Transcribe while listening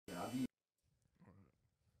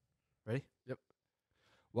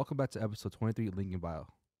Welcome back to episode 23 of Link in Bio,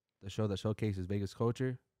 the show that showcases Vegas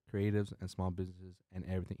culture, creatives, and small businesses, and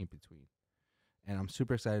everything in between. And I'm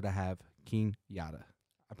super excited to have King Yada.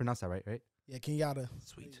 I pronounced that right? Yeah, Kenyatta.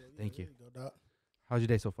 Sweet. There Thank you. There you go, Doc. How's your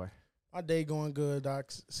day so far? My day going good,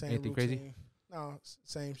 Doc. Same Anything routine. crazy? No,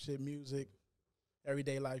 same shit, music,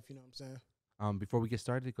 everyday life, you know what I'm saying? Before we get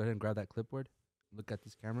started, go ahead and grab that clipboard, look at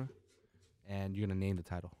this camera, and you're going to name the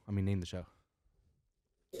title. Name the show.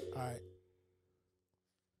 All right.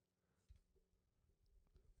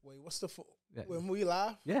 Wait, what's the Yeah. when we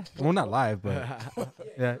live? Yeah. Well, not live, but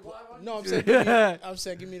yeah. No, I'm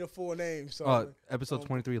saying give me the full name. So Episode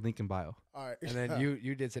 23 of Link in Bio. all right. And then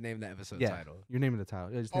you did to name the episode Yeah. title. You're naming the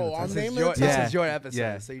title. Yeah, just Oh, name the I'm title. naming your, the this title? is your episode,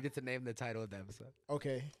 Yeah. so you get to name the title of the episode.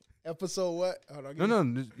 Okay. Episode what? Hold on,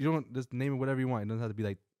 No, you don't just name it whatever you want. It doesn't have to be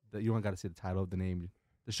like you don't got to say the title of the name.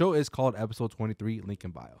 The show is called Episode 23 Link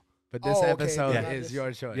in Bio. But this Oh, okay, episode then I is just-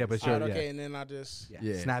 your choice. Yeah, but All sure. right, yeah. okay, and then I just Yeah.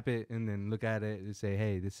 Yeah. Snap it and then look at it and say,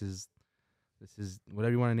 hey, this is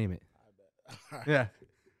whatever you want to name it. all right. Yeah.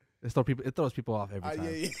 It throws people off every time.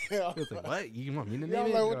 Yeah. It's like, what? You want me to Yeah, name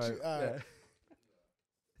I'm it? like, what you- all right. Yeah.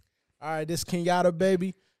 All right, this Kenyatta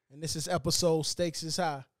baby, and this is episode Stakes is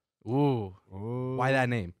High. Ooh. Why that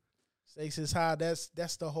name? Stakes is High. That's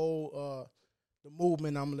the whole the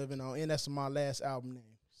movement I'm living on, and that's my last album name.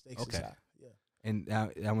 Stakes is Okay. High. Yeah, And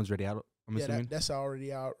that one's already out, I'm assuming? that's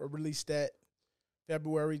already out. I released that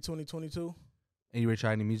February 2022. And you were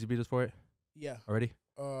trying any music videos for it Yeah, already?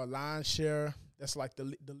 Lion Share. That's like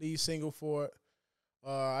the lead single for it.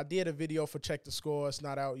 I did a video for Check the Score. It's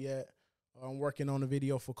not out yet. I'm working on a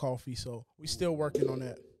video for Coffee, so we still working on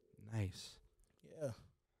that. Nice. Yeah.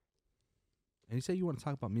 And you say you want to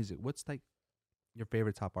talk about music. What's like your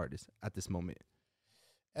favorite top artist at this moment?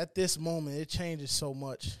 At this moment, it changes so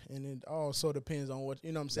much, and it also depends on what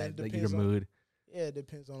you know. What I'm saying Like it your depends on, mood. Yeah, it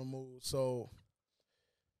depends on the mood. So,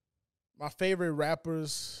 my favorite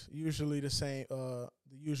rappers usually the same. The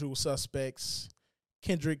usual suspects: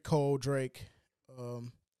 Kendrick, Cole, Drake.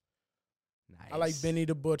 Nice. I like Benny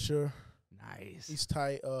the Butcher. Nice. He's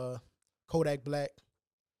tight. Kodak Black.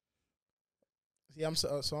 Yeah, I'm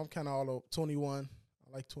kind of all over 21.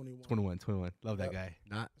 I like 21. 21. Love that Yep. guy.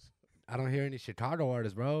 Not. I don't hear any Chicago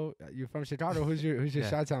artists, bro. You're from Chicago. Who's your Yeah.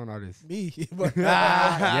 Chi-Town artist? Me, but,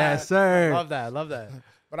 Yes, sir. Love that.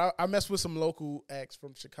 but I mess with some local acts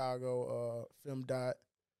from Chicago. Film Dot.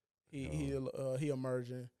 He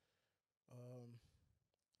emerging.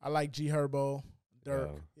 I like G Herbo, Dirk.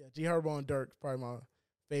 Yo. Yeah, G Herbo and Dirk probably my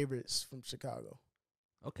favorites from Chicago.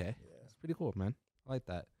 Okay. Yeah. That's pretty cool, man. I like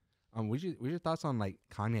that. What's your thoughts on like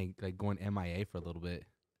Kanye like going MIA for a little bit?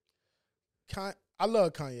 I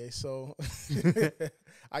love Kanye, so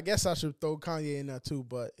I guess I should throw Kanye in there too.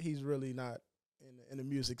 But he's really not in the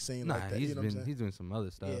music scene Nah, like that. he's You know what I'm saying? he's doing some other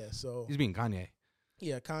stuff. Yeah, so He's being Kanye.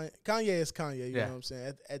 yeah, Kanye is Kanye. You Yeah. know what I'm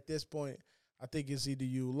saying? At this point, I think it's either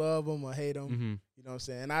you love him or hate him. Mm-hmm. You know what I'm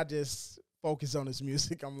saying? And I just focus on his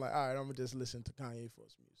music. I'm like, all right, I'm gonna just listen to Kanye for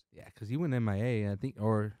his music. Yeah, because he went MIA, I think,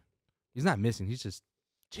 or he's not missing. He's just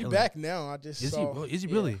He chilling. back now. I just Is saw. he? Is he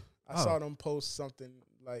yeah, really? I Oh. saw them post something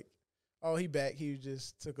like, "Oh, he back. He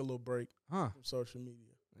just took a little break Huh? from social media."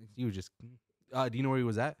 You were just. Do you know where he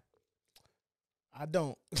was at? I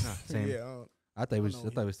don't. Nah, same. yeah, I don't. I thought he was. know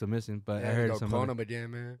I thought he was still missing, but I Yeah, heard go some. clone Other, him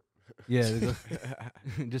again, man. yeah, they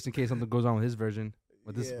go- just in case something goes on with his version,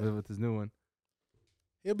 with this Yeah. with his new one.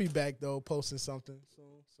 He'll be back though, posting something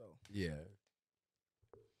soon. So Yeah.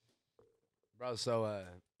 Bro, so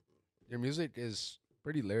your music is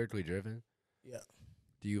pretty lyrically driven. yeah,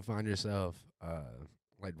 Do you find yourself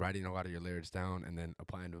like writing a lot of your lyrics down and then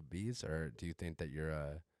applying to beats, or do you think that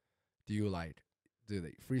you're do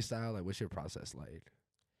they freestyle? Like, what's your process like?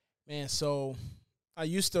 man. So I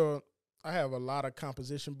have a lot of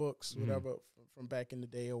composition books, Mhm. whatever, from back in the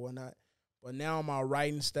day or whatnot. But now my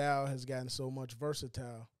writing style has gotten so much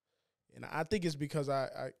versatile, and I think it's because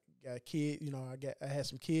I got a kid. You know, I had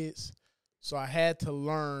some kids, so I had to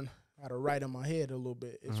learn how to write in my head a little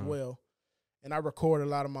bit as Uh-huh. well. And I record a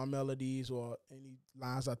lot of my melodies or any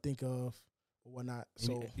lines I think of or whatnot. And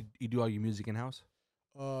So you do all your music in house?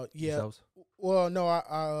 yeah. Yourselves? Well, no,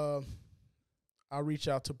 I reach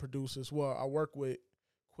out to producers. Well, I work with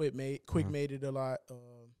Quick made it a lot.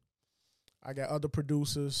 I got other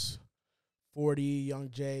producers, 40, Young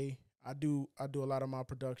Jay. I do a lot of my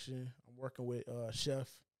production. I'm working with Chef.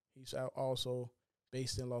 He's also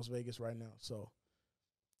based in Las Vegas right now. So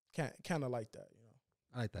kind of like that, you know.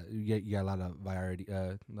 I like that. You got a lot of variety,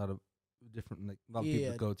 a lot of different, like a lot of people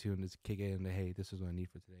Yeah. to go to and just kick it and hey, this is what I need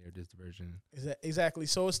for today or this version. Exactly.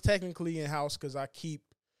 So it's technically in house because I keep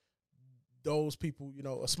those people, you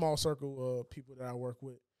know, a small circle of people that I work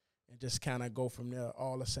with, and just kind of go from there.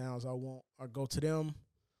 All the sounds I want, I go to them,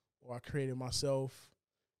 or I create it myself,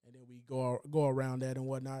 and then we go around that and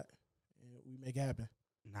whatnot, and we make it happen.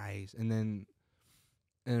 Nice. And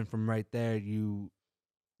then, from right there,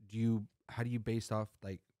 how do you base off,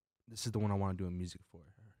 like, this is the one I want to do a music for,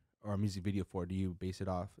 or a music video for? Do you base it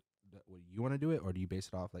off what you want to do it, or do you base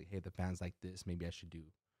it off like, hey, the fans like this, maybe I should do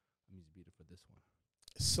a music video for this one?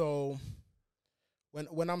 So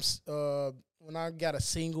when I got a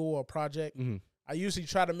single or project, Mm-hmm. I usually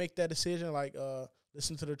try to make that decision, like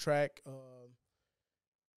listen to the track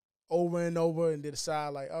over and over, and then decide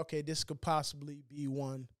like, okay, this could possibly be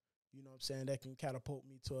one, you know what I'm saying, that can catapult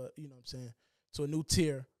me to a, you know what I'm saying, to a new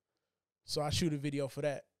tier. So I shoot a video for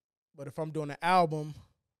that. But if I'm doing an album,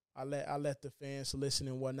 I let the fans listen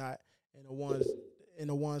and whatnot, and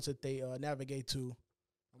the ones that they navigate to.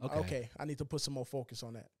 Okay, I need to put some more focus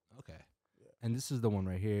on that. Okay. Yeah. And this is the one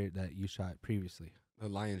right here that you shot previously. The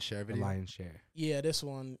Lion's Share The video. Lion's Share. Yeah, this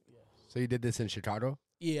one. Yeah. So you did this in Chicago?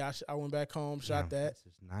 Yeah, I went back home, shot that. This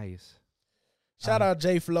is nice. Shout out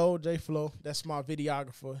J Flow. J Flow, that's my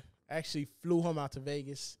videographer. I actually flew him out to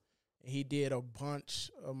Vegas, and he did a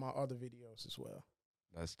bunch of my other videos as well.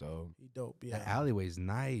 That's dope. He dope, yeah. That alleyway's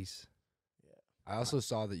nice. I also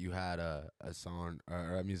saw that you had a song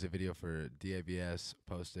or a music video for DABS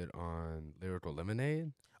posted on Lyrical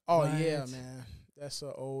Lemonade. Oh What? yeah, man.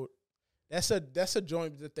 That's a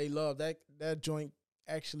joint that they love. That joint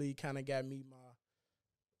actually kind of got me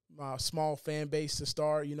my small fan base to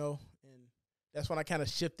start, you know, and that's when I kind of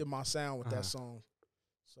shifted my sound with that song.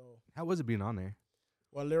 So How was it being on there?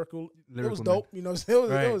 well, lyrical it was Lyrical dope, you know what I'm saying?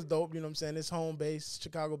 Right. It was dope, you know what I'm saying? It's home base,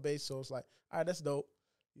 Chicago based, so it's like, all right, that's dope.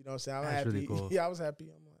 You know what I'm saying? I'm That's happy. really cool. Yeah, I was happy.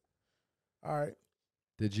 I'm like, all right.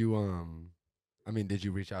 Did you did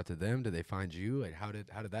you reach out to them? Did they find you? Like how did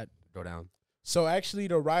that go down? So actually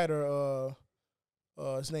the writer,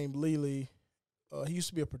 his name Lily, he used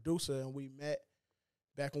to be a producer, and we met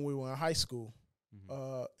back when we were in high school.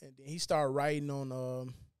 Mhm. And then he started writing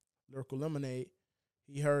on Lyrical Lemonade.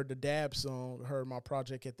 He heard the Dab song, heard my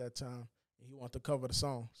project at that time, and he wanted to cover the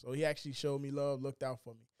song. So he actually showed me love, looked out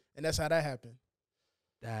for me. And that's how that happened.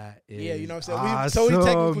 That is Yeah, you know what I'm saying? So we awesome,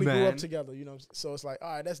 technically grew man. up together, you know. So it's like,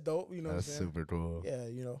 all right, that's dope, you know That's what I'm saying? super cool. Yeah,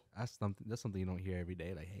 you know. That's something you don't hear every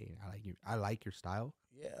day. Like, hey, I like your style.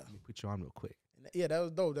 Yeah. Let me put you on real quick. And yeah, that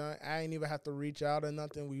was dope. I ain't even have to reach out or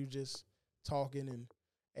nothing. We were just talking and,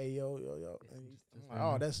 hey, yo. And I'm like,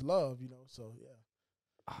 oh, that's love, you know. So,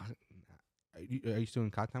 yeah. Are you still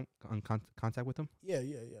in contact with him? Yeah.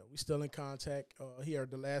 We still in contact. He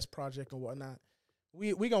heard the last project and whatnot.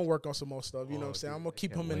 We gonna work on some more stuff. You know what I'm saying? dude, I'm gonna I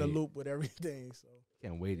keep can't him in the wait. loop with everything. So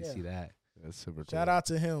Can't wait to Yeah. see that. That's super cool. shout out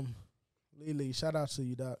to him, Lily. Shout out to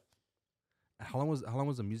you, Doc. How long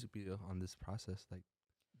was the music video on this process? Like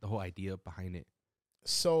the whole idea behind it.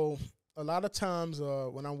 So a lot of times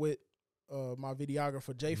when I'm with my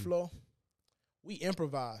videographer J Flow, we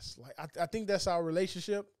improvise. Like I think that's our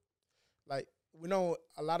relationship. Like we know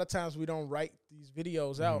a lot of times we don't write these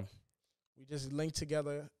videos out. We just link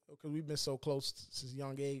together because we've been so close since a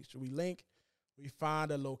young age. We link, we find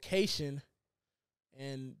a location,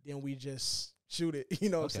 and then we just shoot it. You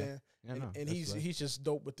know what I'm Okay. saying? Yeah, and no, and that's he's just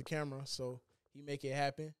dope with the camera, so he make it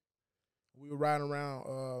happen. We were riding around.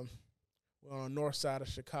 We're on the north side of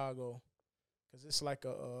Chicago because it's like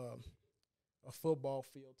a football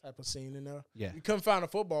field type of scene in there. Yeah. We couldn't find a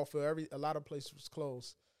football field. A lot of places was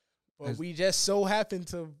closed. But It's- we just so happened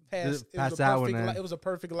to pass. Pass that one, It was a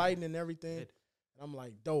perfect lighting and everything. Good. And I'm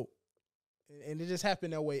like, dope. And it just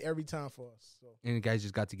happened that way every time for us. So And the guys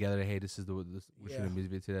just got together. Hey, this is we're Yeah. shooting a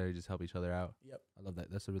music video today. We just help each other out. Yep. I love that.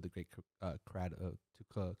 That's a really great crowd to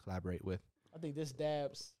collaborate with. I think this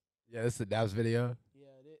Dabs. Yeah, this is the Dabs video. Yeah,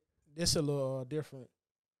 this a little different.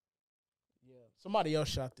 Yeah, somebody else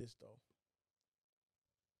shot this though.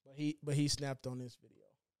 But he snapped on this video.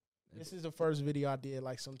 This is the first video I did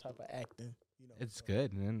like some type of acting. You know, It's so.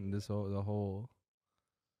 good, man. The whole.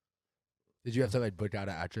 Did you have to like book out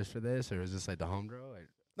an actress for this, or is this like the home girl? Like,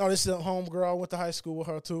 No, this is a homegirl. I went to high school with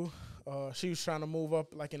her too. She was trying to move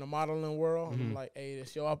up like in the modeling world. And I'm Mhm. like, hey,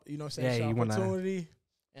 this your you know what I'm Yeah, saying? It's you your wanna- opportunity.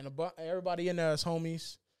 And everybody in there is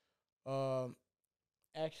homies.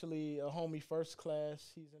 Actually, a homie First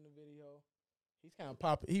Class, he's in the video. He's kind of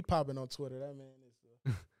popping on Twitter. That man is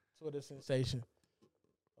a Twitter sensation.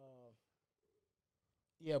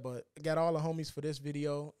 Yeah, but I got all the homies for this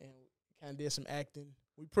video and kind of did some acting.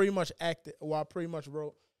 We pretty much acted. Well, I pretty much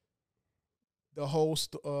wrote the whole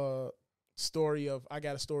story of I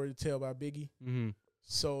Got a Story to Tell by Biggie. Mm-hmm.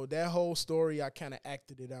 So that whole story, I kind of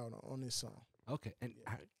acted it out on this song. Okay, and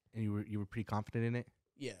Yeah. and you were pretty confident in it.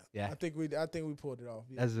 Yeah, Yeah. I think we pulled it off.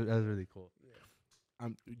 Yeah. That's really cool. Yeah.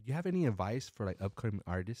 Do you have any advice for like upcoming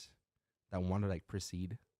artists that want to like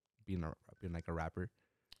proceed being like a rapper?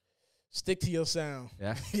 Stick to your sound.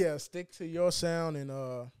 Yeah. Yeah, stick to your sound and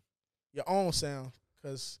your own sound.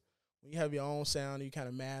 Because when you have your own sound, you kind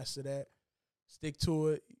of master that. Stick to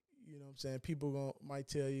it. You know what I'm saying? People might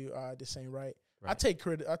tell you, this ain't right. I take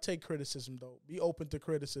criticism though. Be open to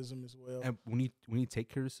criticism as well. And when you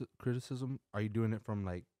take criticism, are you doing it from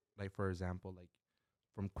like for example, like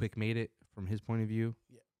from Quick Made It from his point of view?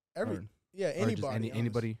 Yeah, anybody.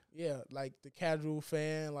 Anybody. Yeah, like the casual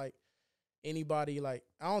fan, like anybody. Like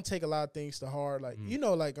I don't take a lot of things to heart. Like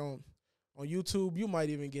like on YouTube, you might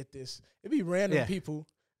even get this. It be random people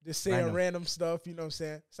just saying random stuff. You know what I'm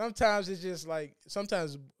saying? Sometimes it's just like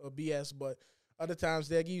sometimes a BS, but other times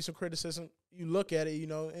they'll give you some criticism. You look at it,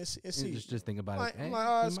 and see. Just think about it. I'm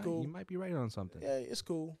like, it's cool. You might be right on something. Yeah, it's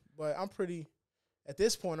cool. But at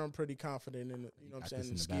this point, I'm pretty confident in it. You know what I'm saying?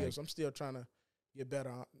 In the skills. I'm still trying to get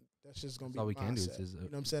better. That's just going to be the mindset. Can do. You know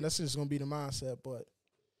what I'm saying? That's just going to be the mindset. But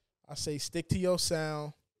I say stick to your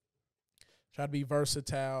sound. Try to be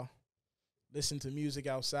versatile. Listen to music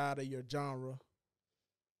outside of your genre.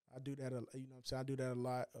 I do that. You know what I'm saying? I do that a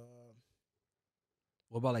lot.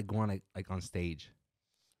 What about like going like on stage?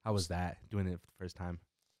 How was that doing it for the first time?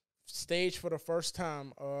 Stage for the first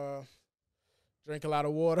time. Drink a lot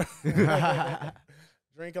of water.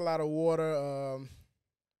 Drink a lot of water.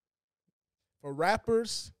 For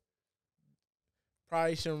rappers,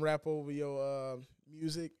 probably shouldn't rap over your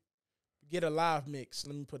music. Get a live mix.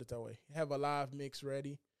 Let me put it that way. Have a live mix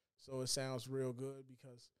ready so it sounds real good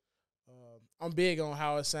because I'm big on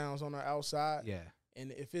how it sounds on the outside. Yeah.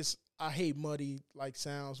 And if I hate muddy like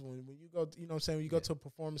sounds when you go, you know what I'm saying? When you go to a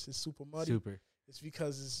performance, it's super muddy. It's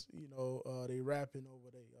because it's, they rapping over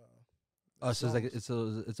they. So it's like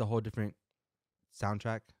it's a whole different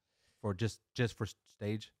soundtrack for just for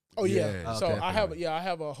stage. Oh yeah. So definitely. I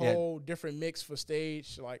have a whole different mix for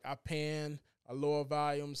stage. Like I pan, I lower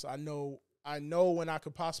volumes. I know when I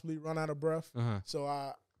could possibly run out of breath. So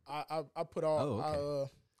I put all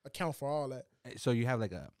I account for all that. So you have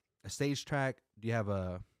like a stage track. Do you have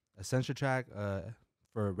a censor track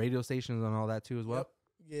for radio stations and all that too as well?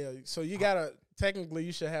 Yep. Yeah. So you gotta technically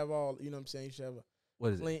you should have all. You know what I'm saying? You should have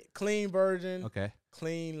a clean version. Okay.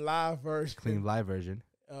 Clean live version.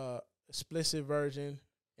 Explicit version,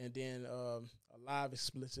 and then a live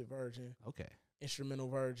explicit version. Okay. Instrumental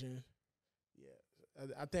version. Yeah.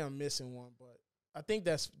 I think I'm missing one, but I think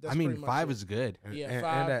that's. I mean, 5 is good. Yeah,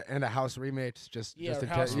 5 and a house remix, just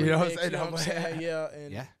house remix, you know what I'm saying? Yeah,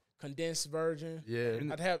 and condensed version. Yeah,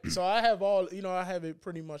 I have all. I have it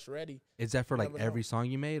pretty much ready. Is that for like every song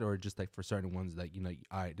you made, or just like for certain ones that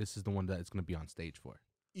all right, this is the one that it's gonna be on stage for?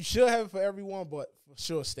 You should have it for everyone, but for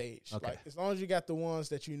sure stage. Okay. Like as long as you got the ones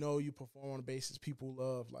that you perform on a basis people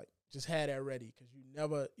love, like just have that ready because you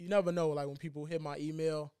never know. Like when people hit my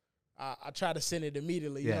email. I try to send it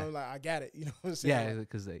immediately. You know, like I got it. You know what I'm saying? Yeah,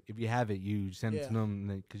 because if you have it, you send it to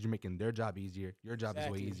them because you're making their job easier. Your job is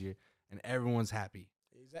way easier, and everyone's happy.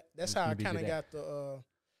 That's how I kind of got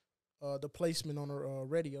the placement on a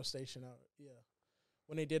radio station out. Yeah,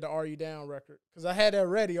 when they did the "Are You Down" record, because I had that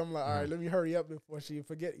ready. I'm like, all right, let me hurry up before she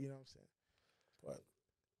forget. You know what I'm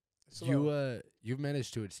saying? But you've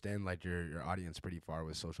managed to extend like your audience pretty far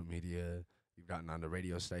with social media. You've gotten on the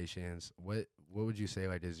radio stations. What would you say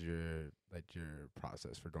is your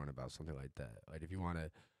process for going about something like that? Like if you want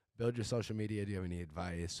to build your social media, do you have any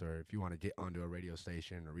advice? Or if you want to get onto a radio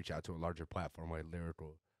station or reach out to a larger platform like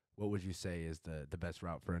Lyrical, what would you say is the best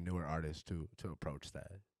route for a newer artist to approach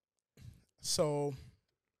that? So,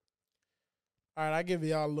 all right, I give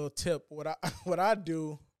y'all a little tip. What I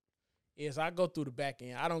do is I go through the back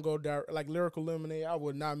end. I don't go direct, like Lyrical Lemonade. I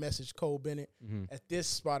would not message Cole Bennett at this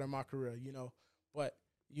spot in my career, But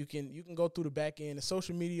you can go through the back end. The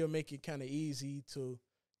social media make it kind of easy you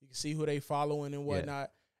can see who they following and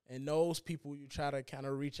whatnot. Yeah. And those people you try to kind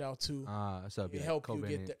of reach out to so help you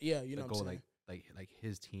get there. Yeah, you know what I'm saying? Like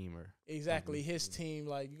his team or exactly his team.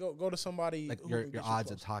 Like you go to somebody like your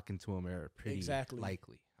odds of talking to him are pretty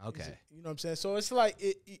likely. Okay, you know what I'm saying? So it's like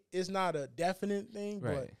it's not a definite thing,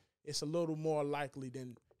 but it's a little more likely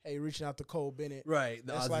than reaching out to Cole Bennett. Right.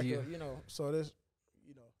 That's like so there's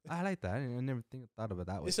I like that. I never thought of it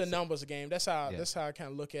that way. It's a numbers game. That's how I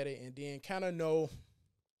kind of look at it, and then kind of know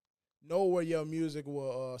where your music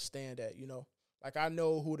will stand at. Like I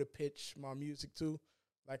know who to pitch my music to.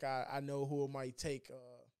 Like I know who it might take.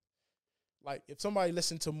 Like if somebody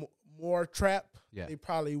listened to more trap, they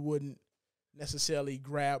probably wouldn't necessarily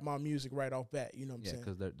grab my music right off bat. You know what I'm saying?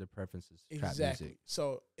 Yeah, because their preference is trap music.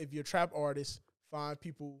 So if you're a trap artist, find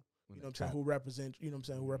people who represent. You know what I'm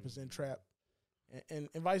saying? Who represent trap, and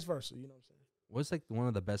vice versa. You know what I'm saying? What's like one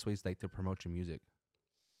of the best ways like to promote your music?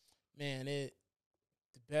 Man, the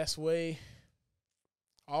best way,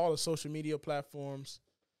 all the social media platforms,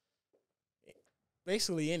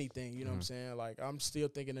 basically anything, you know what I'm saying? Like, I'm still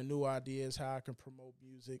thinking of new ideas, how I can promote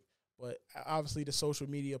music, but obviously the social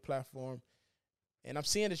media platform, and I'm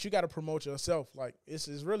seeing that you got to promote yourself. Like, it's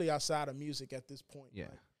really outside of music at this point. Yeah.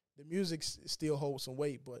 Like, the music still holds some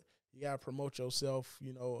weight, but you got to promote yourself,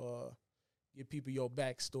 you know, give people your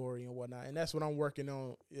backstory and whatnot. And that's what I'm working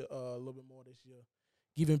on a little bit more this year,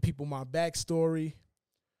 giving people my backstory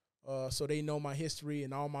so they know my history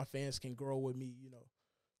and all my fans can grow with me, you know.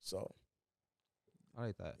 So I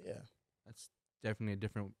like that. yeah. That's definitely a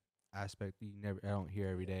different aspect I don't hear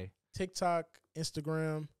every day. TikTok,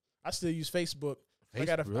 Instagram. I still use Facebook. I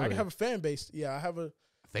Really? have a fan base. Yeah, I have a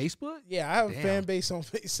Facebook? a fan base on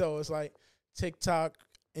Facebook. So it's like TikTok,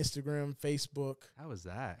 Instagram, Facebook. How was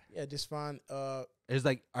that? Yeah, just find Is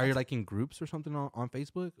like, are you like in groups or something on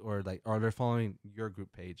Facebook, or like are they following your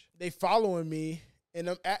group page? they following me, and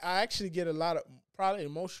I actually get a lot of, probably the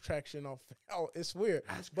most traction on. Oh, it's weird,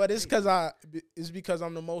 but it's because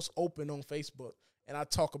I'm the most open on Facebook, and I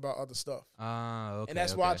talk about other stuff. Okay. And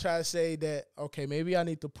that's why I try to say that, okay, maybe I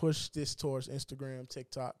need to push this towards Instagram,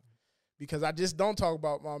 TikTok, because I just don't talk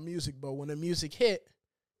about my music. But when the music hit,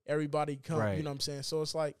 everybody come. Right. You know what I'm saying? So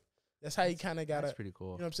it's like that's how you kind of gotta. That's pretty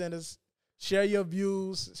cool. You know what I'm saying? Just share your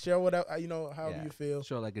views, share whatever however you feel.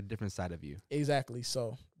 Show like a different side of you. Exactly.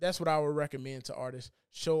 So that's what I would recommend to artists.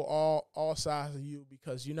 Show all sides of you,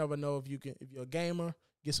 because you never know if you're a gamer,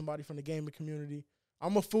 get somebody from the gaming community.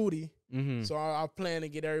 I'm a foodie, so I plan to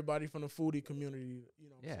get everybody from the foodie community, you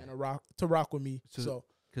know, what I'm saying, to rock with me. So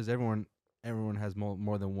because everyone has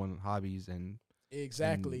more than one hobbies and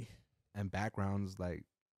exactly and backgrounds. Like,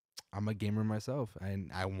 I'm a gamer myself,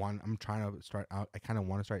 and I'm trying to start out. I kind of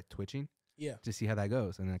want to start twitching, to see how that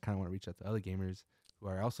goes, and then I kind of want to reach out to other gamers who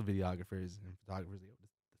are also videographers and photographers.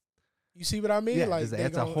 You see what I mean? Yeah, like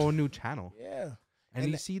it's a whole new channel. Yeah, and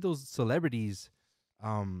you see those celebrities,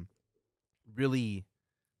 really,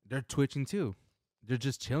 they're twitching too. They're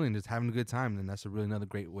just chilling, just having a good time, and that's another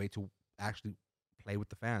great way to actually play with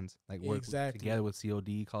the fans, like work together with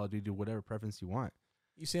COD, Call of Duty, whatever preference you want.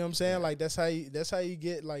 You see what I'm saying? Like that's how you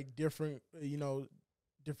get like different,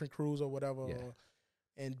 different crews or whatever,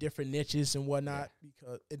 and different niches and whatnot.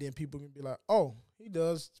 Because and then people can be like, oh, he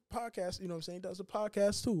does podcasts. You know what I'm saying? He does a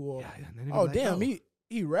podcast too. Or oh, like, damn,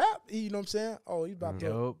 he rap. You know what I'm saying? Oh, he's about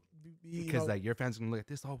to. Because like your fans gonna look at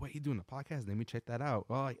this. Oh, wait, he doing a podcast? Let me check that out.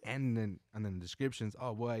 Oh, and then the descriptions.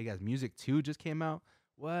 Oh, boy, you guys, music too just came out.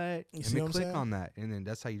 What? Let me click on that, and then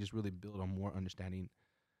that's how you just really build a more understanding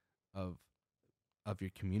of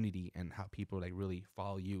your community and how people like really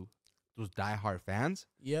follow you. Those diehard fans,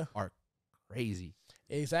 are crazy.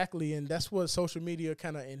 Exactly, and that's what social media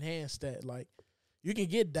kind of enhanced. That like you can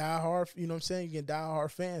get diehard. You know what I'm saying? You get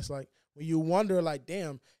diehard fans. Like when you wonder, like,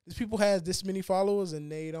 damn, these people has this many followers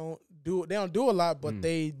and they don't do a lot, but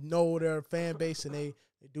they know their fan base and they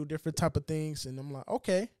do different type of things. And I'm like,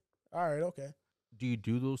 okay, all right, okay. Do you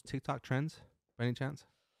do those TikTok trends by any chance?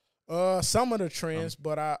 Some of the trends,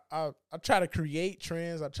 but I try to create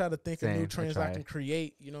trends. I try to think of new trends I can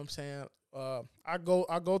create. You know what I'm saying? I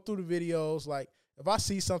go through the videos. Like if I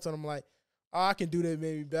see something, I'm like, oh, I can do that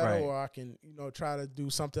maybe better, or I can try to do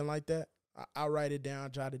something like that. I write it down,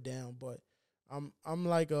 jot it down. But I'm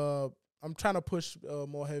like I'm trying to push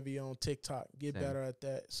more heavy on TikTok, get better at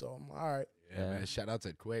that. So I'm all right. Yeah, man. Shout out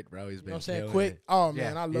to Quick, bro. He's been Quick. Oh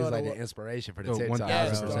man, I love he's like the inspiration for the TikTok.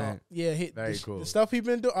 1,000%. Yeah, very cool. The stuff he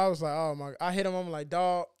been doing. I was like, oh my. I hit him. I'm like,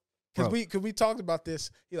 dog, because we talked about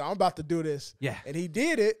this. He's like, I'm about to do this. Yeah, and he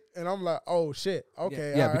did it, and I'm like, oh shit.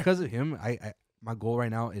 Okay. Yeah, because of him, I my goal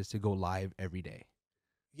right now is to go live every day.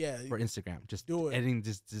 Yeah, for Instagram, just do it. Editing,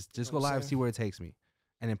 just go live, see where it takes me,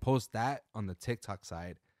 and then post that on the TikTok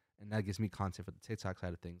side, and that gives me content for the TikTok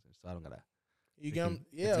side of things, so I don't gotta. You get him,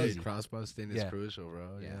 yeah. Cross posting is crucial,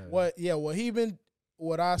 bro.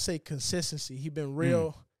 What I say consistency. He been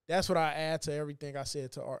real. That's what I add to everything I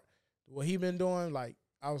said to Art. What he been doing, like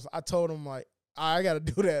I told him like I got to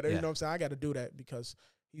do that. You know what I'm saying? I got to do that because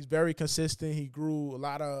he's very consistent. He grew a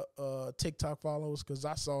lot of TikTok followers because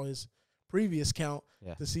I saw his previous count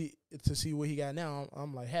to see what he got now.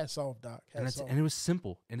 I'm like, hats off, Doc. And it was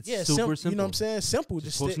simple, and it's super simple. You know what I'm saying? Simple,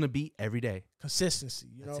 just posting a beat every day. Consistency,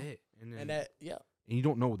 That's it. And you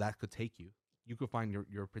don't know where that could take you. You could find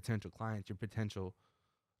your potential clients, your potential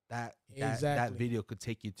that video could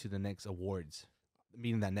take you to the next awards,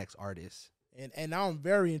 meaning that next artist. And now I'm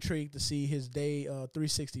very intrigued to see his day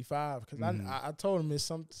 365 because I told him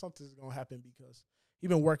something's gonna happen because he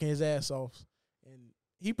been working his ass off and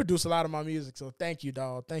he produced a lot of my music. So thank you,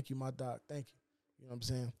 dog. Thank you, my doc. Thank you. You know what I'm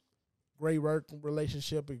saying? Great work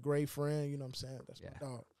relationship, a great friend. You know what I'm saying? That's my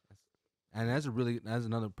dog. And that's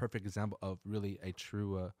another perfect example of really a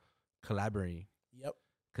true collaborating. Yep.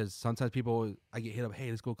 Because sometimes I get hit up, hey,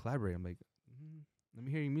 let's go collaborate. I'm like, let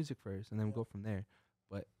me hear your music first, and then we'll go from there.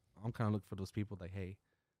 But I'm kind of looking for those people like, hey,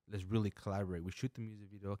 let's really collaborate. We shoot the music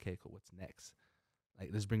video. Okay, cool. What's next? Like,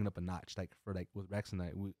 let's bring it up a notch. Like with Rex and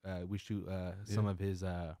I, we shoot some of his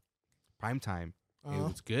prime time. It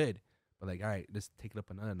was good, but like, all right, let's take it up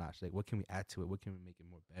another notch. Like, what can we add to it? What can we make it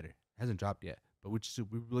more better? It hasn't dropped yet, but we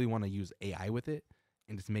really want to use AI with it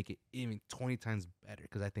and just make it even 20 times better.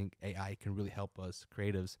 Because I think AI can really help us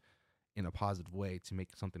creatives in a positive way to make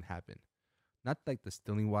something happen. Not like the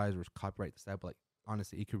stealing wise or copyright stuff, but like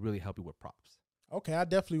honestly, it could really help you with props. Okay, I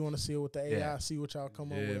definitely want to see it with the AI. See what y'all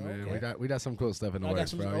come up with. Man, okay. we got some cool stuff in the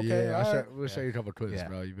works, bro. Okay, we'll show you a couple clips,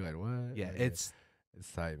 bro. You'll be like, what? Yeah, it's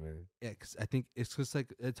tight, man. Yeah, because I think it's just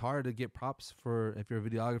like it's hard to get props for if you're a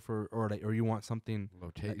videographer or you want something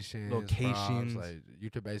locations, props, like you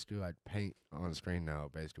could basically like paint on the screen now,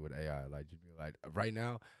 basically with AI. Like you'd be like, right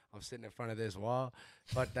now I'm sitting in front of this wall,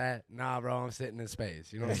 but that nah, bro, I'm sitting in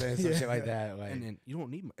space. You know what I'm saying? Some shit like that. Like, and then you don't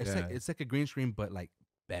need it's like a green screen, but like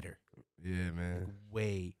better. Yeah, man, like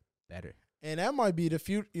way better. And that might be the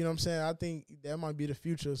future. You know what I'm saying? I think that might be the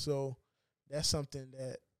future. So that's something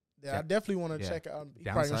that I definitely want to check out.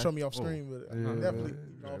 You probably gonna show me off screen, but definitely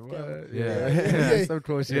off camera. Yeah. Some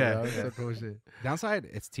cool shit, bro. Some cool shit. Downside,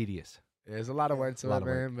 it's tedious. Yeah, there's a lot of work to it,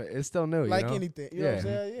 man, but it's still new. Like you know? anything. You know what I'm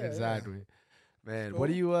saying? Yeah. Exactly. Man, cool. What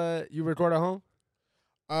do you record at home?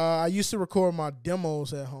 I used to record my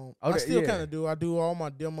demos at home. Okay, I still kind of do. I do all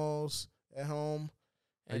my demos at home,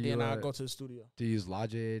 and then I go to the studio. Do you use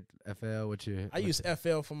Logic, FL? I use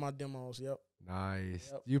FL for my demos. Yep. Nice.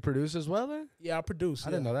 Yep. You produce as well, then? Yeah, I produce.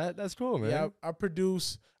 I didn't know that. That's cool, man. Yeah, I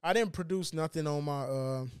produce. I didn't produce nothing on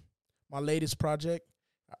my my latest project.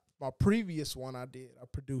 My previous one I did. I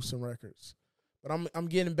produced some records, but I'm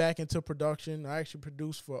getting back into production. I actually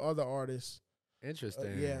produce for other artists.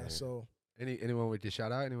 Interesting. Yeah. So anyone we could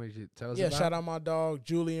shout out? Anyone you could tell us? Yeah, about? shout out my dog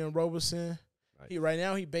Julian Roberson. Nice. Right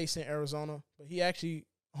now he based in Arizona, but he actually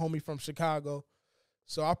homie from Chicago.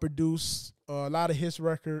 So I produce a lot of his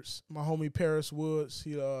records. My homie Paris Woods,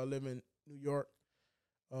 he live in New York,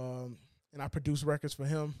 and I produce records for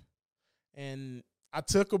him. And I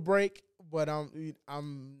took a break, but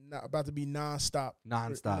I'm not about to be nonstop.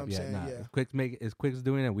 Nonstop, you know yeah. As Quick's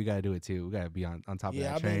doing it, we gotta do it too. We gotta be on top of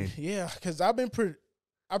that train. Because I've been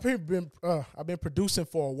producing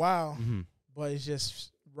for a while, but it's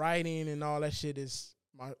just writing and all that shit is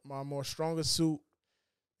my more stronger suit.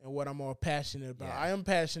 And what I'm more passionate about. I am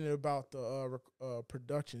passionate about the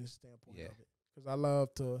production standpoint of it because I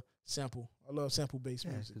love to sample. I love sample-based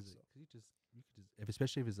music. Because you could just,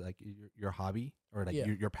 especially if it's like your hobby or like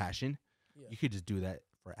your passion, you could just do that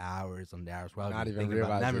for hours on hours. Not even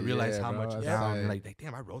realize how much you found. Like,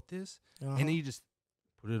 damn, I wrote this, and then you just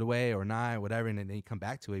put it away or not, whatever, and then you come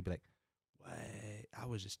back to it, be like, what? I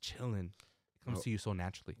was just chilling. It comes to you so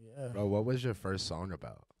naturally. Yeah. Bro, what was your first song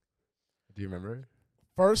about? Do you remember?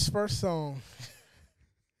 First song.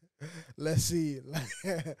 Let's see.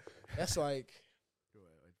 That's like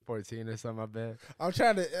 14 or something, I bet. I'm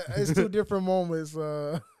trying to. It's two different moments.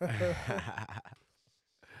 I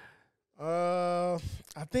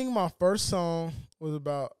think my first song was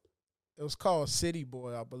about. It was called City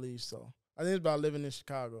Boy, I believe so. I think it's about living in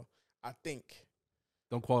Chicago. I think.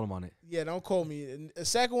 Don't quote him on it. Yeah, don't quote me. And the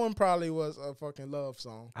second one probably was a fucking love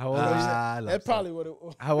song. How old were you? That's probably what it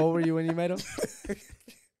was. How old were you when you made them?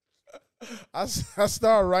 I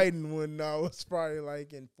started writing when I was probably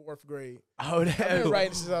like in 4th grade. Oh, damn. I've been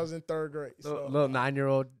writing since I was in 3rd grade. So. Little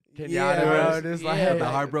 9-year-old Kenyatta, bro. Just like the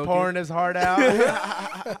heartbroken. Pouring his heart out.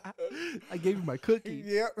 I gave you my cookie.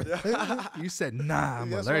 Yep. You said, nah, I'm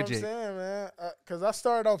That's allergic. That's what I'm saying, man. Because I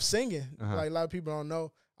started off singing. Like a lot of people don't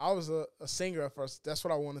know. I was a singer at first. That's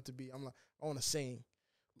what I wanted to be. I'm like, I want to sing.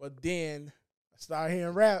 But then I started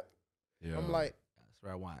hearing rap. Yeah. I'm like, that's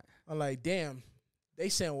what I want. I'm like, damn, they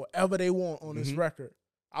saying whatever they want on this record.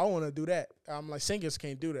 I want to do that. I'm like, singers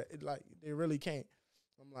can't do that. They really can't.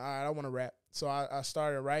 I'm like, all right, I want to rap. So I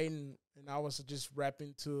started writing, and I was just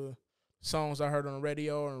rapping to songs I heard on the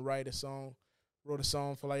radio and wrote a song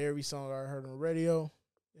for like every song I heard on the radio.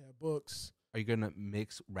 Yeah, books. Are you going to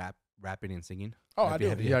mix rapping and singing? Oh, I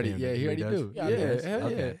do. He already do. Yeah,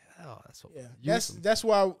 okay. Oh, that's so that's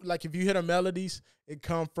why, like, if you hear the melodies, it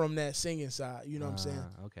come from that singing side. You know what I'm saying?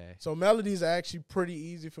 Okay. So melodies are actually pretty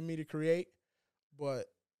easy for me to create, but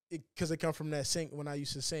because it come from that when I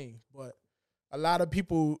used to sing. But a lot of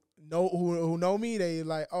people who know me, they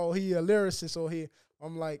like, oh, he a lyricist, or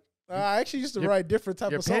I'm like, I actually used to write different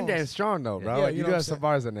type your of pen songs. game's strong though, bro. Yeah, Like you you know do what have I'm some saying?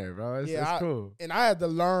 bars in there, bro. It's cool. And I had to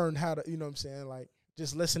learn how to, you know what I'm saying, like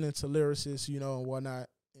just listening to lyricists, you know, and whatnot,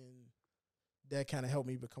 and that kind of helped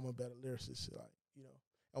me become a better lyricist, like, you know.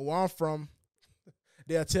 And where I'm from,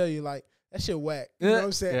 they'll tell you like that shit whack. You know what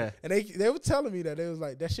I'm saying? Yeah. And they were telling me that they was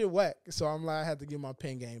like that shit whack. So I'm like I had to get my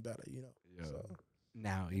pen game better, you know. Yeah. So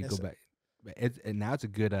Now you That's go back, but now it's a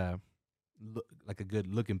good like a good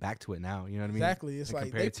looking back to it now. You know what I mean? exactly. It's like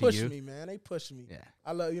compare they it to pushed you. me, man. They pushed me. Yeah.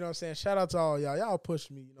 I love, you know what I'm saying? Shout out to all y'all. Y'all pushed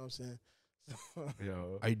me, you know what I'm saying?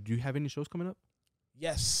 Yo. Do you have any shows coming up?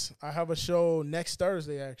 Yes, I have a show next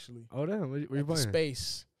Thursday actually. Oh damn, what you At the playing?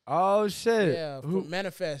 Space. Oh shit. Yeah, Who? for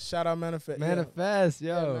Manifest. Shout out Manifest. Yeah. Manifest,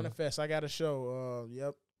 yo. Yeah, Manifest. I got a show.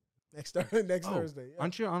 Yep. Next Thursday. Yeah.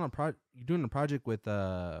 Aren't you on a you're doing a project with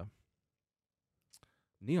Neon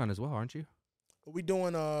as well, aren't you? We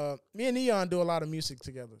doing me and Neon do a lot of music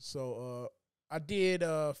together. So I did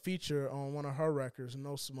a feature on one of her records,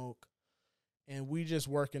 No Smoke, and we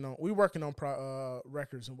working on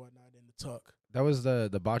records and whatnot in the tuck. That was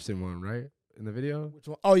the boxing one, right? In the video? Which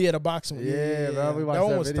one? Oh yeah, the boxing one. Yeah, bro. We That watched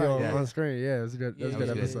one that was video tight. on screen. Yeah, it was a good. That was a Yeah,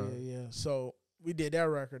 good it was good. episode. Yeah. So we did that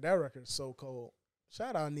record. That record is so cold.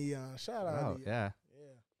 Shout out Neon. Shout out Wow, Neon. yeah. Yeah.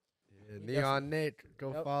 Yeah, We Neon Nick,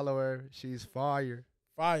 go Yep. follow her. She's fire.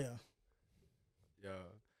 Fire. Yo.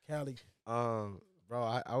 Cali. Bro,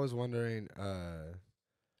 I was wondering,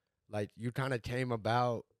 like you kind of came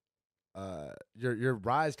about, your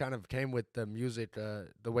rise kind of came with the music, the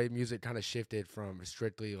way music kind of shifted from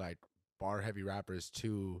strictly like bar heavy rappers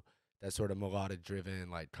to that sort of melodic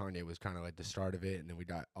driven. Like Kanye was kind of like the start of it, and then we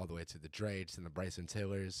got all the way to the Drakes and the Bryson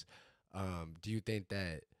Tillers. Do you think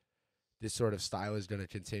that this sort of style is going to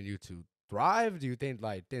continue to thrive? Do you think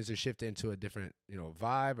like things are shifting into a different,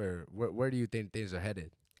 vibe, or where do you think things are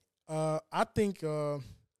headed? I think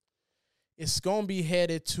it's gonna be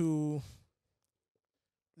headed to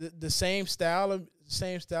the same style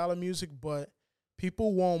of music, but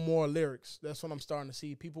people want more lyrics. That's what I'm starting to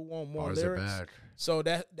see. People want more Bars are lyrics. back. So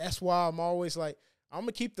that's why I'm always like, I'm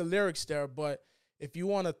gonna keep the lyrics there, but if you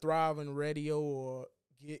want to thrive in radio or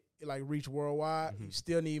get like reach worldwide, you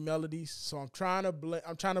still need melodies. So I'm trying to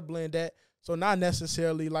blend that. So not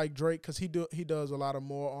necessarily like Drake, because he does a lot of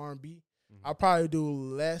more R&B. I'll probably do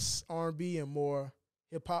less R&B and more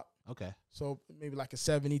hip hop. Okay. So maybe like a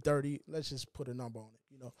 70-30. Let's just put a number on it,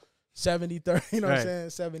 70-30, you know what I'm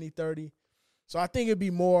saying? 70-30. So I think it'd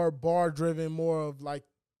be more bar driven, more of like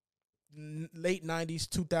late 90s,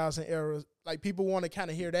 2000 era. Like people want to kind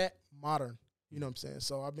of hear that modern, you know what I'm saying?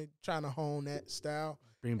 So I've been trying to hone that style.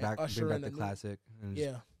 Bring back usher in the the new- classic and just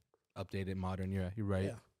Yeah. update it modern. Yeah, you're right.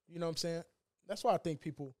 Yeah. You know what I'm saying? That's why I think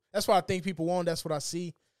people want. That's what I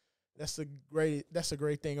see. That's a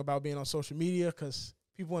great thing about being on social media, because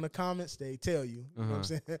people in the comments, they tell you. You know what I'm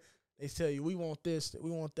saying? They tell you, we want this, we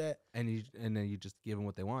want that. And then you just give them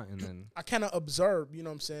what they want, and then I kind of observe, you know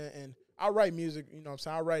what I'm saying? And I write music, you know what I'm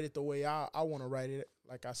saying? I write it the way I want to write it,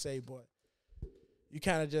 like I say, but you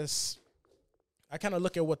kind of I kind of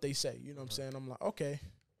look at what they say, you know what I'm saying? I'm like, okay,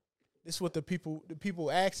 this is what the people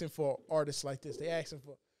asking for artists like this. They asking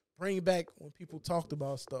for, bring back when people talked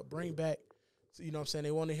about stuff, bring back, so, you know what I'm saying?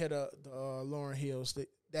 They want to hear the Lauryn Hills,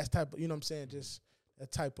 that type of, you know what I'm saying? Just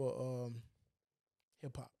that type of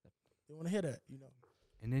hip hop. They want to hear that,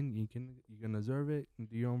 and then you can observe it and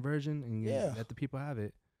do your own version and let the people have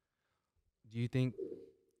it. Do you think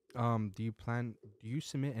do you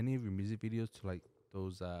submit any of your music videos to like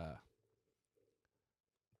those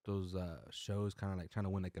shows, kind of like trying to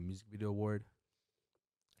win like a music video award?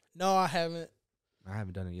 No, I haven't. I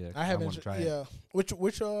haven't done it either. I haven't. want to try yeah. it.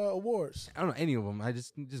 Which awards? I don't know any of them. I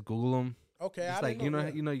just Google them. Okay, It's I like didn't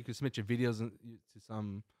know. you can submit your videos to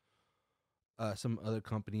some other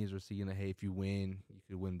companies, or see, hey, if you win, you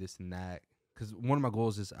could win this and that. Because one of my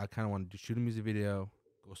goals is I kind of want to shoot a music video,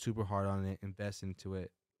 go super hard on it, invest into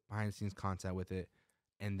it, behind the scenes content with it,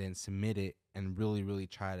 and then submit it and really, really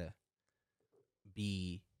try to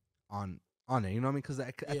be on it. You know what I mean? Because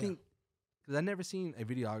I think, because I never seen a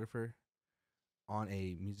videographer on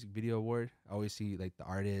a music video award. I always see like the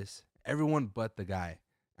artist, everyone but the guy,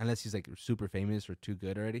 unless he's like super famous or too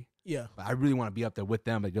good already. Yeah. But I really want to be up there with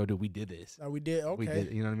them. Like, yo, dude, we did this. We did. Okay. We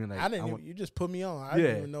did. You know what I mean? Like, I didn't. You just put me on. I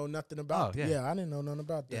didn't even know nothing about. yeah. I didn't know nothing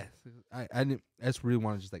about that. Yeah. I didn't. I just really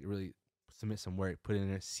want to just like really submit some work, put it in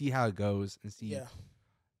there, see how it goes, and see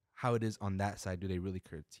how it is on that side. Do they really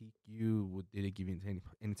critique you? Did they give you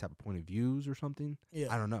any type of point of views or something? Yeah.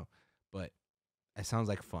 I don't know, but it sounds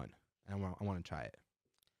like fun. I want to try it.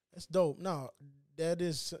 That's dope. No, that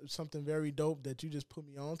is something very dope that you just put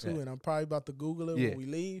me on to, and I'm probably about to Google it when we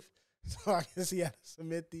leave, so I can see how to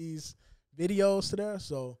submit these videos to there.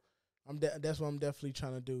 So That's what I'm definitely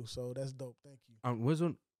trying to do. So that's dope. Thank you. Was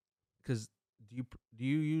one because do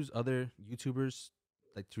you use other YouTubers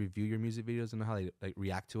like to review your music videos and know how they like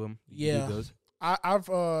react to them? Yeah,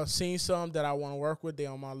 I've seen some that I want to work with. They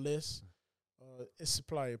on my list. It's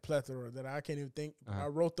probably a plethora that I can't even think. I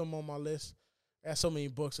wrote them on my list. I got so many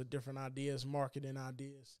books of different ideas, marketing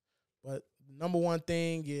ideas. But the number one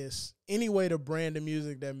thing is any way to brand the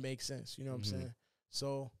music that makes sense. You know what I'm saying?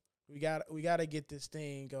 So we got to get this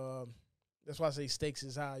thing. That's why I say stakes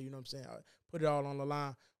is high. You know what I'm saying? I put it all on the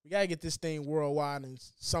line. We got to get this thing worldwide in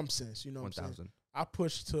some sense. You know what I'm saying? I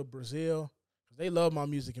pushed to Brazil. They love my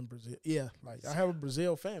music in Brazil. Yeah, like I have a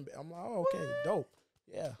Brazil fan base. I'm like, oh, okay, dope.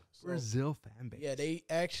 Yeah. So, Brazil fan base. Yeah, they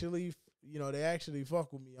actually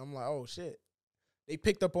fuck with me. I'm like, oh, shit. They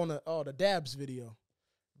picked up on the Dabs video.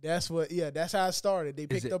 That's how it started. They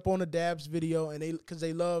picked up on the Dabs video, and because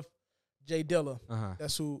they love Jay Dilla.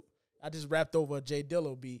 That's who I just rapped over a Jay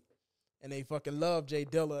Dilla beat, and they fucking love Jay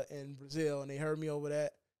Dilla in Brazil, and they heard me over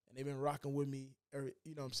that, and they've been rocking with me.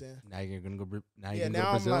 You know what I'm saying? Now you're gonna go. Now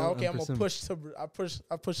I'm like, okay, I'm gonna push to. I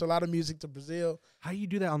push a lot of music to Brazil. How do you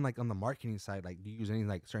do that on the marketing side? Like, do you use any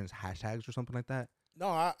like certain hashtags or something like that? No,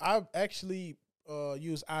 I actually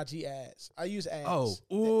use IG ads. I use ads.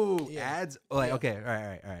 Ads. Okay,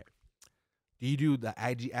 all right. Do you do the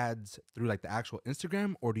IG ads through like the actual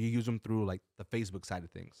Instagram, or do you use them through like the Facebook side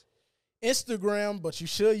of things? Instagram, but you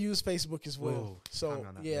should use Facebook as well. Ooh, so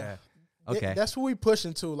yeah. Okay, that's what we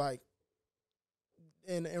pushing to. Like,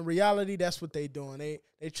 in reality, that's what they doing.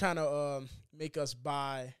 They trying to make us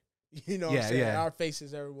buy. You know what I'm saying? Our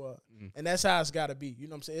faces everywhere, and that's how it's got to be. You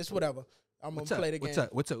know what I'm saying? It's whatever. I'm gonna play the game.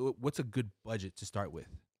 What's a good budget to start with?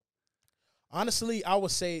 Honestly, I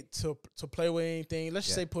would say to play with anything, let's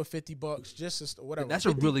just say put $50, just whatever. That's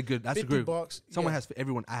a really good. That's $50. Someone has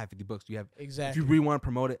everyone. I have $50. You have exactly. If you really want to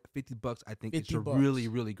promote it, $50. I think it's a really,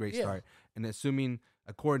 really great start. And assuming,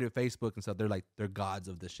 according to Facebook and stuff, they're gods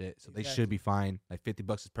of the shit, so they should be fine. Like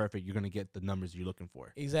 $50 is perfect. You're gonna get the numbers you're looking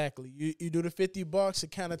for. Exactly. You do the $50 to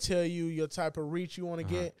kind of tell you your type of reach you want to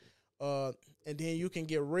get. And then you can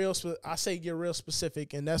get real. I say get real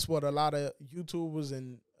specific, and that's what a lot of YouTubers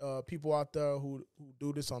and people out there who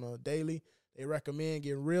do this on a daily, they recommend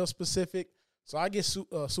getting real specific. So I get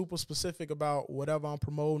super specific about whatever I'm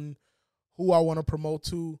promoting, who I want to promote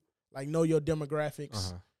to, like know your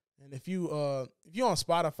demographics. And if you on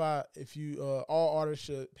Spotify, all artists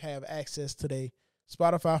should have access today.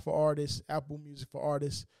 Spotify for artists, Apple Music for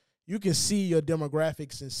artists. You can see your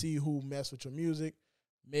demographics and see who mess with your music.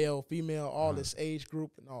 Male, female, all this age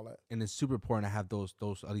group and all that. And it's super important to have those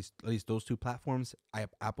at least those two platforms. I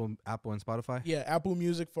have Apple and Spotify. Yeah, Apple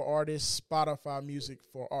Music for artists, Spotify Music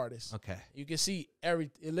for artists. Okay. You can see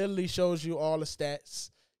it literally shows you all the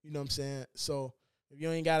stats. You know what I'm saying? So if you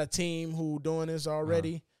ain't got a team who doing this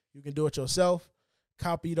already, you can do it yourself.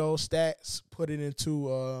 Copy those stats, put it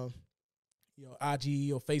into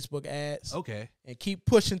IG or Facebook ads. Okay. And keep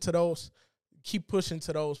pushing to those. Keep pushing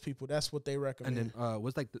to those people. That's what they recommend. And then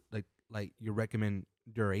what's like your recommend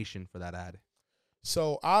duration for that ad?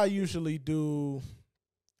 So I usually do,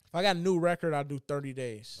 if I got a new record, I do 30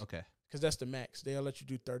 days. Okay. Because that's the max. They'll let you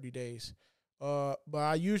do 30 days. But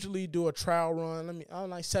I usually do a trial run.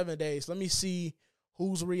 Like 7 days. Let me see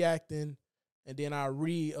who's reacting, and then I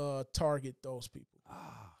target those people.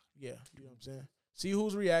 Yeah, you know what I'm saying? See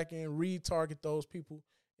who's reacting, retarget those people.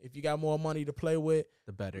 If you got more money to play with,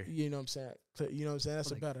 the better. You know what I'm saying? That's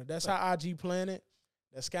the better. That's how IG playing it.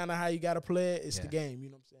 That's kind of how you got to play it. It's the game. You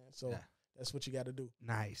know what I'm saying? So that's what you got to do.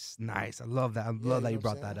 Nice. I love that. I love that you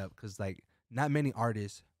brought that up, because like not many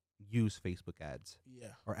artists use Facebook ads. Yeah.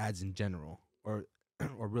 Or ads in general, or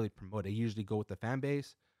really promote. They usually go with the fan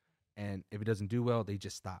base, and if it doesn't do well, they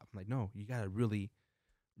just stop. I'm like, no, you gotta really,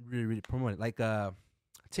 really, really promote it. Like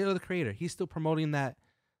Taylor the Creator, he's still promoting that.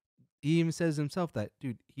 He even says himself that,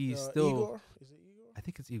 dude, he's still... Igor? Is it Igor? I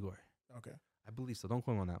think it's Igor. Okay. I believe so. Don't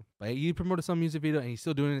quote me on that. But he promoted some music video, and he's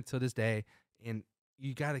still doing it to this day. And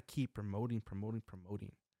you got to keep promoting.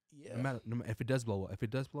 Yeah. No matter if it does blow up. If it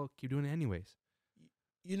does blow up, keep doing it anyways.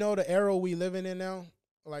 You know the era we living in now?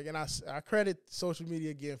 Like, and I credit social media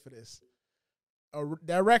again for this.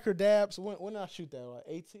 That record, Dabs, when did I shoot that?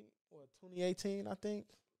 Like 2018, I think?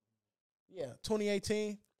 Yeah,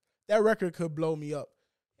 2018. That record could blow me up.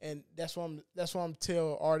 And that's why I'm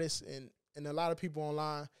tell artists and a lot of people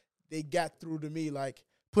online, they got through to me, like,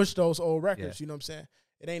 push those old records. You know what I'm saying?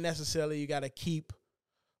 It ain't necessarily you got to keep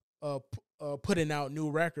putting out new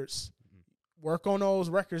records. Work on those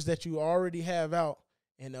records that you already have out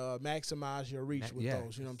and maximize your reach with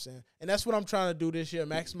those. You know what I'm saying? And that's what I'm trying to do this year,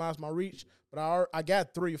 maximize my reach. But I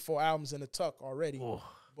got 3 or 4 albums in the tuck already. Oh.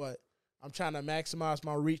 But I'm trying to maximize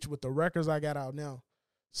my reach with the records I got out now.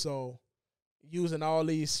 So using all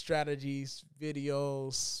these strategies,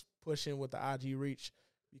 videos, pushing with the IG reach,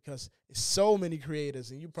 because it's so many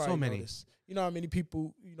creators, and you probably know this. You know how many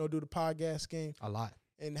people, do the podcast game? A lot.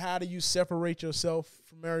 And how do you separate yourself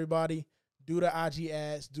from everybody? Do the IG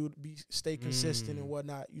ads, stay consistent and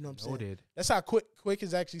whatnot. You know what I'm saying? That's how Quick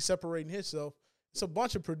is actually separating himself. It's a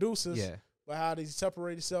bunch of producers. Yeah. But how does he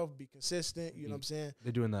separate himself? Be consistent. You know what I'm saying?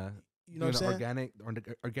 They're doing the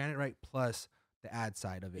organic right, plus the ad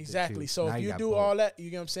side of it. Exactly. So now if you do all that,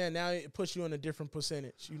 you know what I'm saying? Now it puts you in a different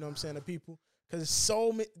percentage. You know what I'm saying? Of people. Because it's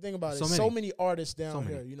so many. Think about it. So many artists down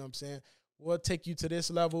here. You know what I'm saying? We'll take you to this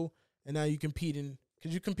level, and now you competing.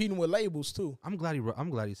 Because you're competing with labels too. I'm glad you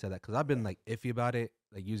said that, because I've been like iffy about it,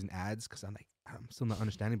 like using ads, because I'm still not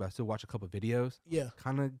understanding, but I still watch a couple videos. Yeah.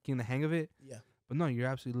 Kind of getting the hang of it. Yeah. But no, you're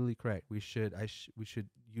absolutely correct. We should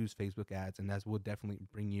use Facebook ads, and that will definitely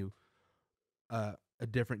bring you a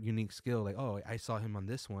different, unique skill. Like, oh, I saw him on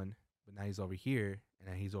this one, but now he's over here, and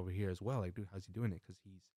now he's over here as well. Like, dude, how's he doing it? Because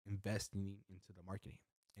he's investing into the marketing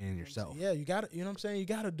and yourself. Yeah, you got to. You know what I'm saying? You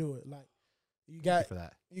got to do it. Like. You have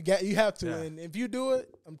to, yeah. And if you do it,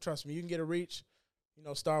 trust me, you can get a reach.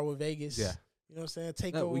 Start with Vegas. Yeah, you know what I'm saying.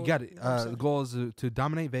 Take over. We got it. The goal is to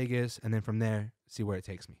dominate Vegas, and then from there, see where it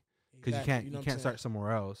takes me. Because you can't start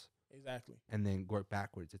somewhere else. Exactly. And then work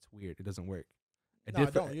backwards. It's weird. It doesn't work.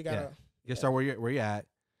 Don't. You gotta. You start where you're at,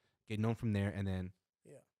 get known from there, and then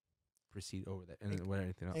proceed over that, and then what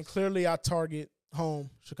anything else. And clearly, I target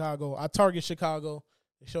home Chicago. I target Chicago.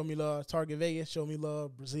 They show me love. Target Vegas, show me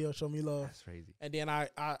love. Brazil, show me love. That's crazy. And then I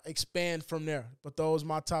expand from there. But those are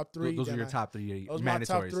my top three. Those are your top three. Those are my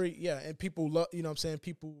top three. Yeah, and people love. You know what I'm saying?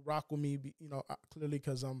 People rock with me. Clearly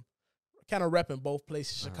because I'm kind of repping both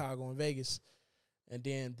places, Chicago and Vegas. And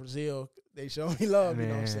then Brazil, they show me love. You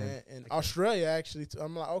know what I'm saying? And Australia, actually,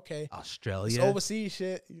 I'm like, okay, Australia, overseas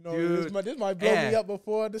shit. Dude, this might blow me up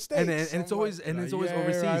before the States. And it's always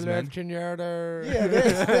overseas, I man.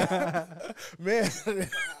 Yeah, man.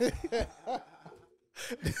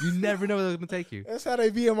 You never know where they're gonna take you. That's how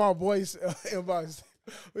they be in my voice inbox.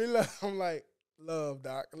 I'm like, love,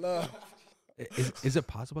 doc, love. Is it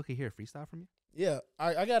possible I could hear a freestyle from you? Yeah,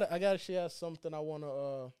 I gotta share something I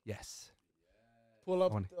wanna. Yes. Pull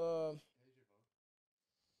up my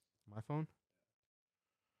phone.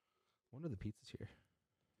 One of the pizzas here.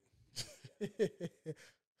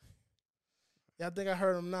 Yeah, I think I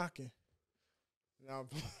heard him knocking. No,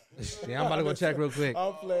 I'm about to go check real quick.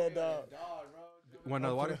 I'm playing dog. Want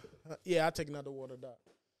another water? Yeah, I'll take another water, dog.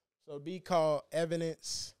 So it'd be called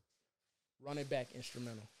Evidence Running Back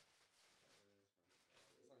Instrumental.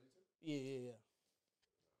 Yeah.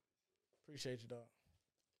 Appreciate you, dog.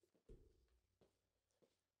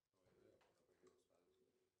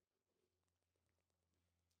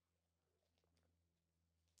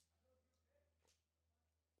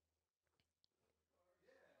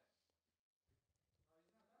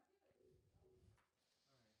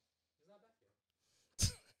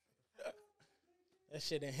 That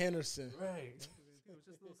shit in Henderson. Right. It was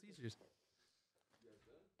just Little Caesars.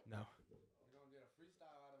 No. We're going to get a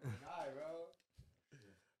freestyle out of an eye, bro.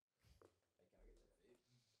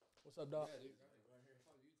 What's up, dog? Yeah, dude. Right here.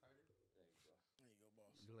 There you go,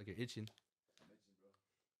 boss. You look like you're itching. I'm itching, bro.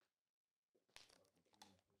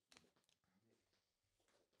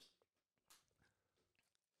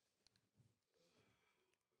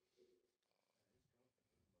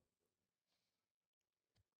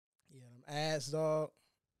 Yeah, them ads, dog.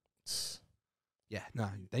 Yeah, no.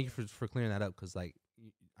 Thank you for clearing that up, because now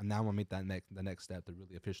I'm gonna make that the next step to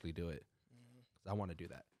really officially do it. Because I want to do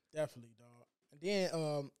that. Definitely, dog. And then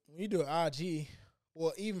when you do IG,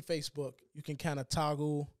 or even Facebook, you can kind of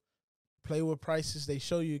toggle, play with prices. They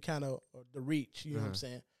show you kind of the reach. You know what I'm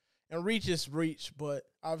saying? And reach is reach, but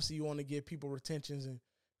obviously you want to give people retentions and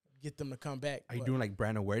get them to come back. Are you doing like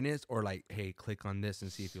brand awareness, or like, hey, click on this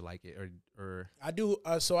and see if you like it, or? I do.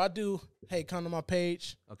 So I do. Hey, come to my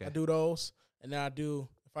page. Okay. I do those, and then I do.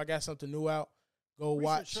 If I got something new out, go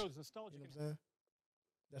watch. Shows nostalgic. You know what I'm saying?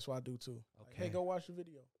 That's what I do too. Okay. Like, hey, go watch the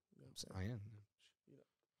video. You know what I'm saying? I am.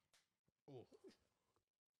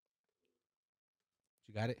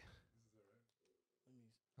 You got it?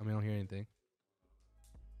 I don't hear anything.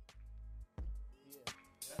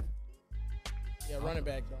 Yeah, running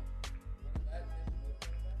back though. Yeah,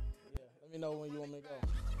 let me know when you want me to go.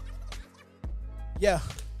 Yeah.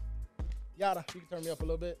 Yada, you can turn me up a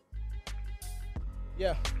little bit.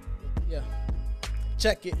 Yeah.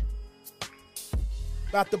 Check it.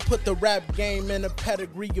 About to put the rap game in a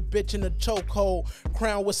pedigree, a bitch in a chokehold.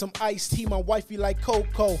 crown with some iced tea. My wifey like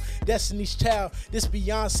Coco, Destiny's Child. This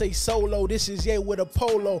Beyonce solo. This is Ye with a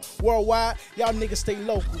polo. Worldwide, y'all niggas stay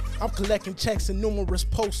local. I'm collecting checks and numerous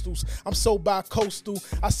postals. I'm so bi-coastal.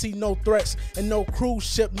 I see no threats and no cruise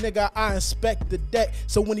ship, nigga. I inspect the deck.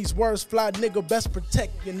 So when these words fly, nigga, best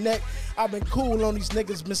protect your neck. I've been cool on these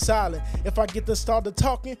niggas, been silent. If I get to start to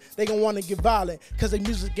talking, they gon' wanna get violent. Cause they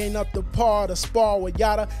music ain't up to par to spar with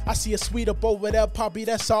yada. I see a sweet up over there, poppy,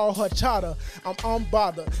 that's all her chata. I'm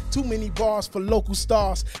unbothered. Too many bars for local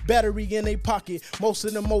stars. Battery in they pocket, most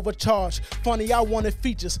of them overcharged. Funny, I wanted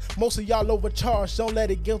features, most of y'all overcharged. Don't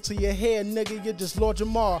let it get to your head, nigga, you're just Lord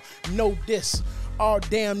Jamar. No diss. All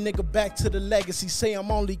damn nigga, back to the legacy. Say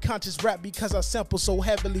I'm only conscious rap because I sample so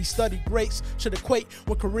heavily. Study greats should equate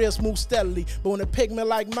when careers move steadily. But when a pigment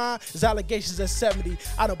like mine is allegations at 70,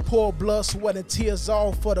 I done pour blood, sweat, and tears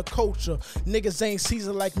all for the culture. Niggas ain't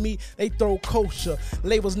seasoned like me, they throw kosher.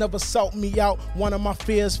 Labels never sought me out. One of my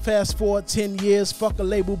fears, fast forward 10 years. Fuck a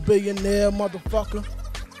label billionaire, motherfucker.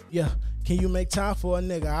 Yeah. Can you make time for a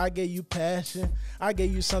nigga? I gave you passion. I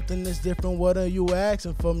gave you something that's different. What are you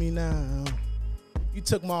asking for me now? You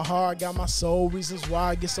took my heart, got my soul, reasons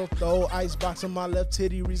why I get so throw. Icebox on my left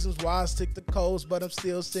titty, reasons why I stick to codes, but I'm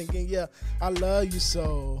still singing, yeah, I love you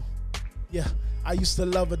so. Yeah, I used to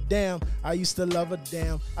love her damn, I used to love her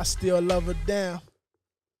damn, I still love her damn.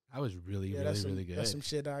 That was really good. That's some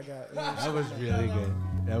shit I got. That was really good.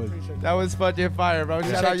 That was fucking fire, bro.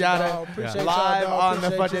 Shout out Yada. Live on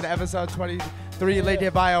the fucking episode 23 Late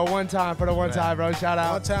Hit Bio. One time for the one time, bro. Shout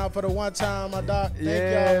out. One time for the one time, my dog. Thank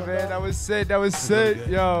yeah, y'all, man. dog. That was sick. That was sick.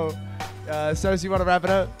 Really Yo. Cersei, you want to wrap it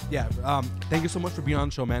up? Yeah. Thank you so much for being on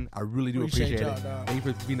the show, man. I really do appreciate it. Dog. Thank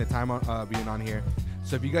you for being the time on being on here.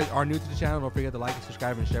 So if you guys are new to the channel, don't forget to like and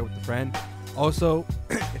subscribe and share with a friend. Also,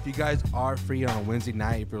 if you guys are free on a Wednesday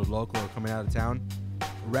night, if you're local or coming out of town,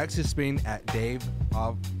 Rex is spinning at Dave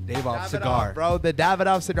Off Cigar. Bro, the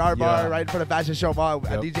Davidoff Cigar Bar Yeah. right in front of Fashion Show Mall.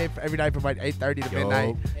 I Yep. DJ every night from like 8:30 to Yo.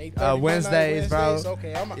 midnight. 8:30 Wednesdays, bro.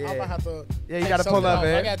 Okay, I'm gonna have to. Yeah, you take gotta pull something up, off.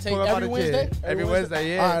 man. I gotta take Pull up every on the Wednesday. kid. Every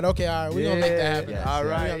Wednesday, yeah. All right, okay, all right. We're gonna make that happen. Yes, all We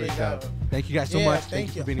right. gonna make that happen. Thank you guys so Yeah, much.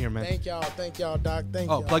 Thank you for being here, man. Thank y'all, Doc. Thank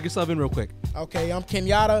Oh, y'all. plug yourself in real quick. Okay, I'm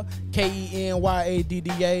Kenyatta,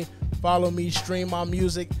 KENYADDA. Follow me, stream my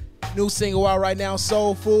music. New single out right now,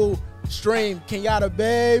 Soul Food. Stream Kenyatta,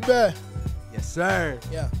 baby. Yes, sir.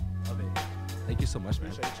 Yeah. Love it. Thank you so much,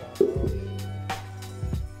 man. Appreciate y'all.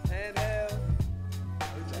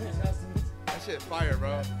 That shit fire,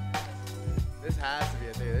 bro. This has to be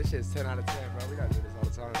a thing. This shit's 10 out of 10, bro. We gotta do this all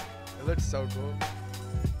the time. It looks so cool.